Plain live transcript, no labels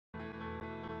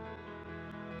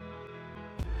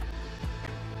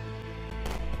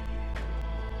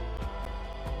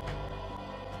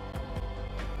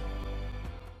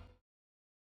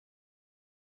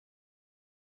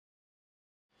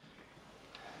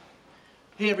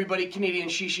Hey everybody,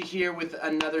 CanadianShisha here with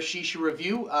another Shisha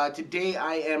review. Today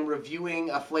I am reviewing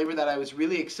a flavor that I was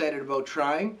really excited about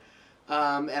trying,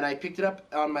 and I picked it up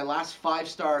on my last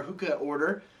 5-star hookah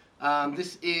order.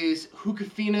 This is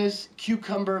Hookafina's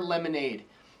Cucumber Lemonade.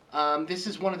 This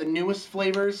is one of the newest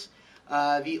flavors.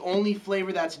 The only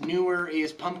flavor that's newer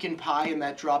is pumpkin pie, and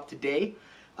that dropped today.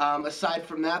 Aside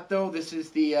from that though, this is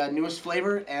the newest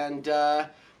flavor, and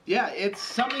yeah, it's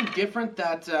something different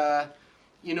that,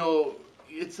 you know,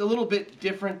 it's a little bit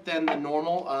different than the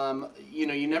normal.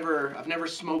 I've never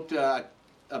smoked a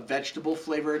vegetable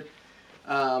flavored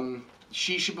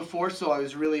shisha before, so I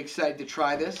was really excited to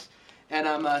try this. And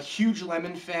I'm a huge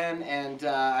lemon fan, and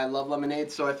I love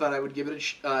lemonade, so I thought I would give it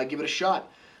a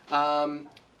shot.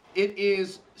 It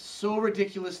is so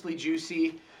ridiculously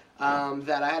juicy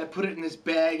that I had to put it in this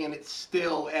bag, and it's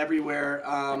still everywhere.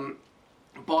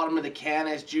 Bottom of the can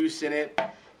has juice in it.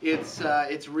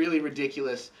 It's really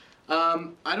ridiculous.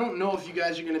 I don't know if you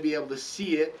guys are going to be able to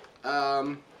see it,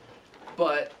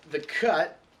 but the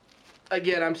cut,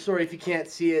 again, I'm sorry if you can't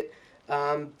see it,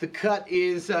 the cut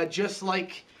is just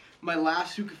like my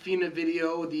last Hookahfina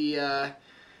video.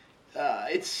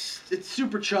 It's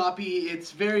super choppy.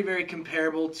 It's very, very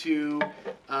comparable to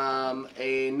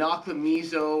a Nakla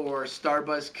Miso or a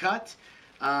Starbuzz cut.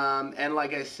 And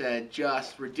like I said,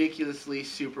 just ridiculously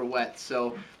super wet.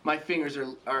 So my fingers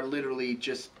are literally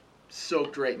just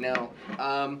soaked right now.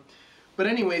 But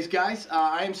anyways, guys,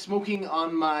 I am smoking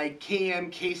on my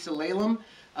KM Quesalalem.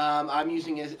 I'm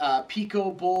using a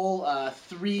Pico bowl,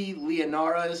 3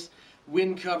 Leonaras,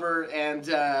 wind cover, and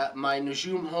my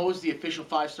Najum hose, the official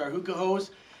 5-star hookah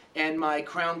hose, and my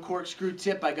crown corkscrew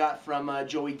tip I got from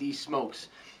Joey D Smokes.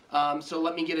 So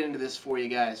let me get into this for you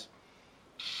guys.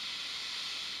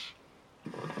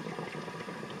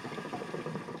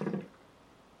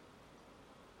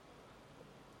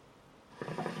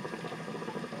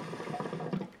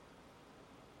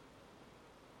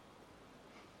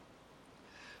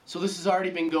 So this has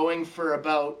already been going for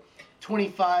about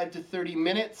 25 to 30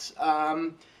 minutes.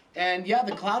 And yeah,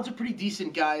 the clouds are pretty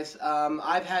decent, guys.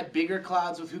 I've had bigger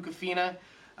clouds with Hookahfina.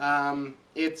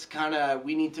 It's kind of,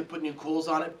 we need to put new coals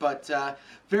on it, but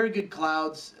very good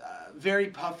clouds, very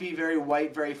puffy, very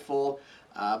white, very full.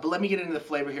 But let me get into the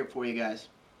flavor here for you guys.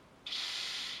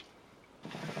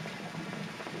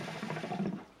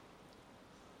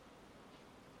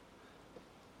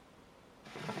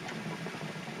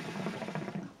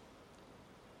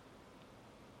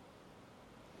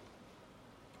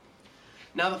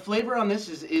 Now the flavor on this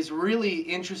is really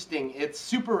interesting. It's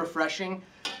super refreshing.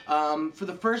 For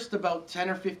the first about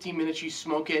 10 or 15 minutes you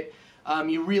smoke it,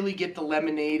 you really get the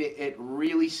lemonade. It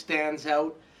really stands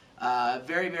out.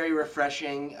 Very, very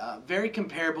refreshing. Very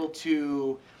comparable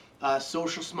to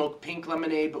Social Smoke Pink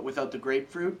Lemonade, but without the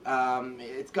grapefruit.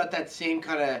 It's got that same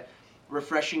kind of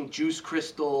refreshing juice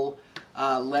crystal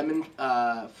lemon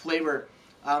flavor.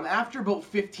 After about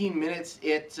 15 minutes,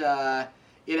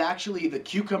 it actually, the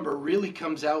cucumber really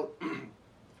comes out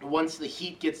once the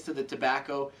heat gets to the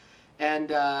tobacco.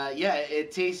 And yeah,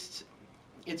 it's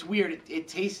weird. It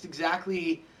tastes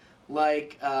exactly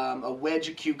like a wedge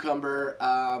of cucumber,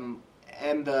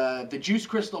 and the juice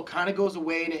crystal kind of goes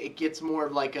away, and it gets more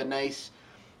of like a nice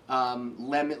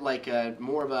lemon, like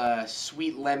more of a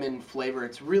sweet lemon flavor.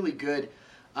 It's really good.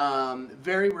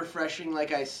 Very refreshing,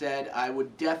 like I said. I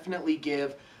would definitely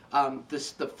give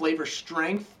the flavor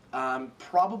strength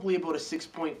probably about a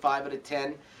 6.5 out of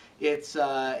 10.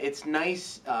 It's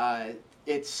nice.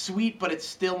 It's sweet, but it's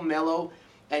still mellow,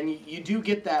 and you do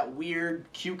get that weird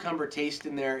cucumber taste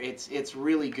in there. It's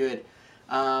really good.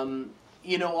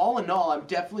 You know, all in all, I'm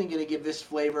definitely going to give this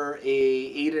flavor a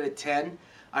 8 out of 10.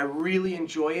 I really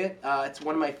enjoy it. It's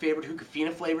one of my favorite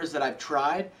Hookahfina flavors that I've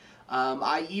tried.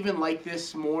 I even like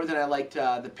this more than I liked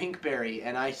the pink berry,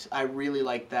 and I really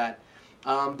like that.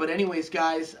 But anyways,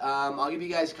 guys, I'll give you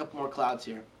guys a couple more clouds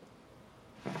here.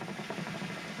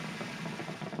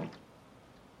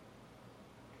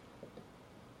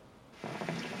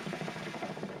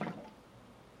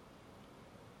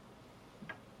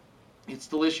 It's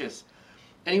delicious.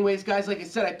 Anyways, guys, like I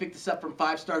said, I picked this up from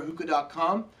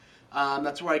 5starhookah.com.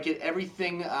 That's where I get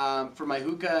everything for my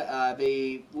hookah.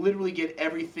 They literally get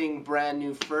everything brand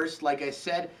new first. Like I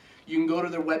said, you can go to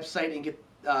their website and get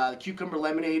cucumber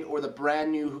lemonade or the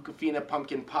brand new Hookahfina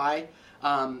pumpkin pie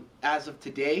as of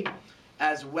today,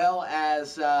 as well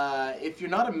as if you're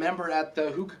not a member at the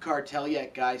Hookah Cartel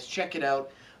yet, guys, check it out.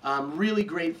 Really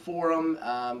great forum,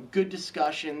 good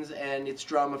discussions, and it's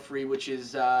drama free, which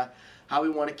is how we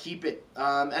want to keep it.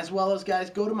 As well as, guys,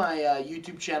 go to my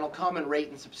YouTube channel, comment, rate,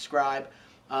 and subscribe.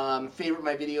 Favorite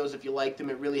my videos if you like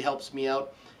them. It really helps me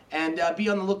out. And be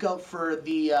on the lookout for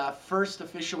the first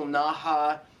official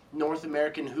NAHA North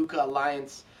American Hookah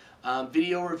Alliance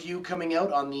video review coming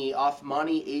out on the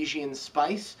Othmani Asian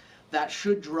Spice. That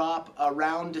should drop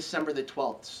around December the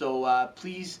 12th. So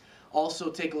please also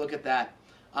take a look at that.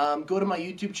 Go to my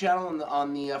YouTube channel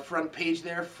on the front page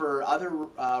there for other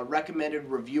recommended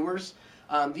reviewers.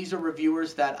 These are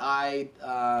reviewers that I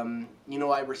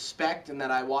respect and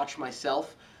that I watch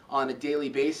myself on a daily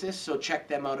basis, so check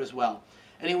them out as well.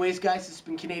 Anyways, guys, this has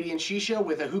been Canadian Shisha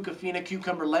with a Hookahfina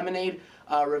Cucumber Lemonade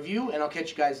review, and I'll catch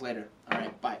you guys later. All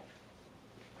right, bye.